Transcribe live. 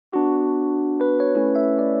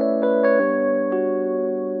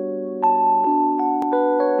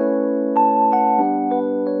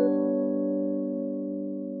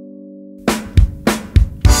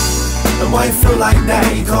like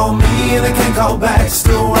that? You call me and I can't call back.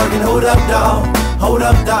 Still working, hold up, dawg. Hold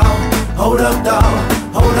up, dawg. Hold up, dawg.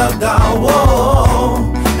 Hold up, dawg.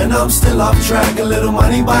 Whoa. And I'm still off track. A little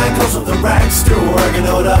money buying clothes with the rack. Still working,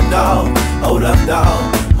 hold up, dawg. Hold up,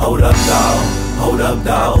 dawg. Hold up, dawg. Hold up,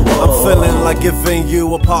 dawg. I'm feeling like giving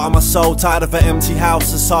you a part of my soul. Tired of an empty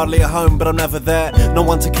house, it's hardly a home, but I'm never there. No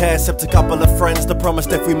one to care except a couple of friends that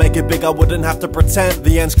promised if we make it big I wouldn't have to pretend.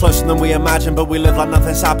 The end's closer than we imagine, but we live like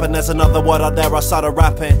nothing's happened. There's another word out there, I started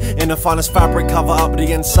rapping. In the finest fabric, cover up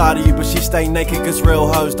the inside of you, but she stay naked cause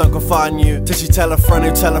real hoes don't confide in you. Did she tell a friend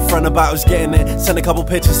who tell a friend about who's getting it? Send a couple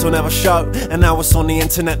pictures to never show, and now it's on the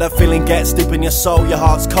internet. That feeling gets deep in your soul, your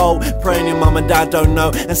heart's cold. Praying your mum and dad don't know,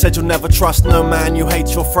 and said you'll never trust no man. You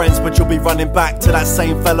hate your friends, but you'll be running back to that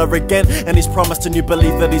same fella again. And he's promised and you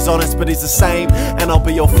believe that he's honest, but he's the same. And I'll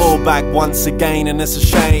be your fallback once again, and it's a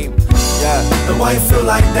shame. Yeah. And why you feel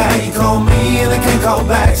like that? You call me and I can't call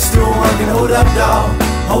back. Still working, hold up, dawg.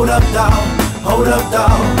 Hold up, dawg. Hold up,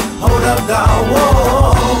 dawg. Hold up, dawg.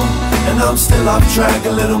 Whoa. And I'm still off track.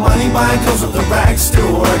 A little money buying clothes with the rack.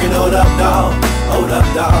 Still working, hold up, dawg. Hold up,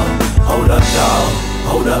 dawg. Hold up, dawg.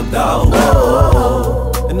 Hold up, dawg. Whoa.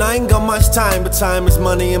 And I ain't got much time, but time is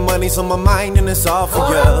money, and money's on my mind, and it's all for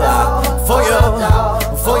you, for you,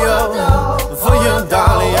 for you, for you,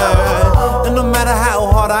 darling. Yeah. And no matter how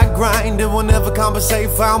hard I grind, it will never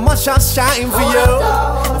compensate for how much I shine for you,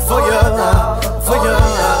 for you, for you.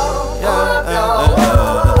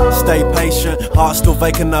 Stay patient, heart still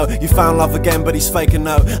vacant, no. You found love again, but he's faking,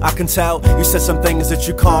 no. I can tell, you said some things that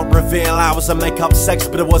you can't reveal. Hours of make-up sex,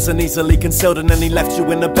 but it wasn't easily concealed. And then he left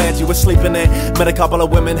you in the bed you were sleeping in. Met a couple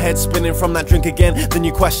of women, head spinning from that drink again. Then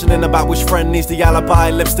you questioning about which friend needs the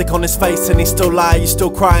alibi. Lipstick on his face and he still lie. You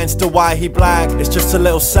still crying, still why he black. It's just a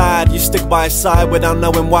little sad, you stick by his side without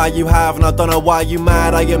knowing why you have. And I don't know why you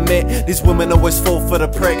mad, I admit. These women always fall for the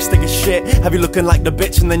pricks, stick as shit. Have you looking like the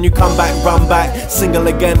bitch and then you come back, run back. Single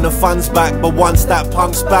again, the fun's back, but once that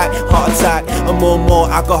punk's back, heart attack. And more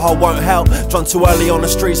alcohol won't help. Drunk too early on the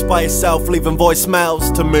streets by yourself, leaving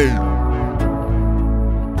voicemails to me.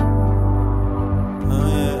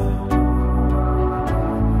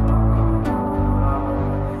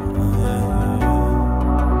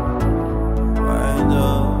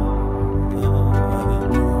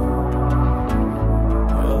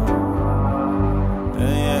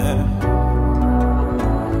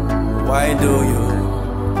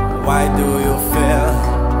 Why do you feel?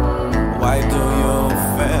 Why do you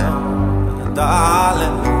feel,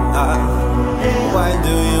 darling? Why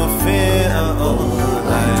do you feel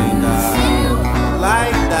like that?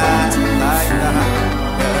 Like that, like that.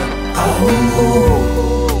 Oh.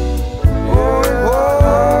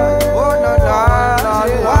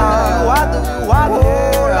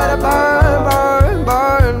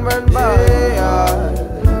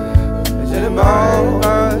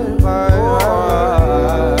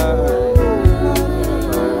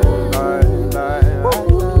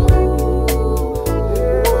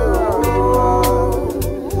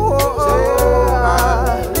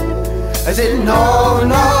 I said no,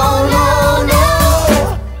 no, no, no.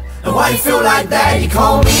 And why you feel like that? You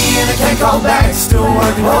call me and I can't call back. Still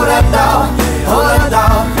working, hold up, dawg. Hold up,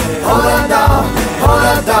 dawg. Hold up, dawg. Hold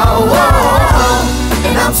up, dawg. Whoa.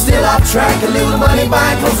 And I'm still off track. A little money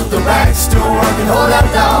buying clothes with the rack. Still working, hold up,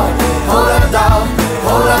 dawg. Hold up, dawg.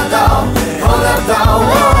 Hold up, dawg. Hold up, dawg.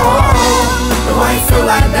 Whoa. And why you feel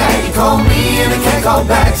like that? You call me and I can't call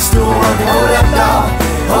back. Still working, hold up, dawg.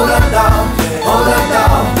 Hold up, dawg. Hold up,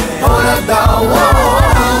 dawg. Hold up, dawg,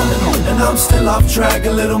 whoa. And I'm still off track.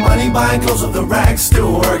 A little money buying clothes with the rack.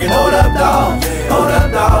 Still working, hold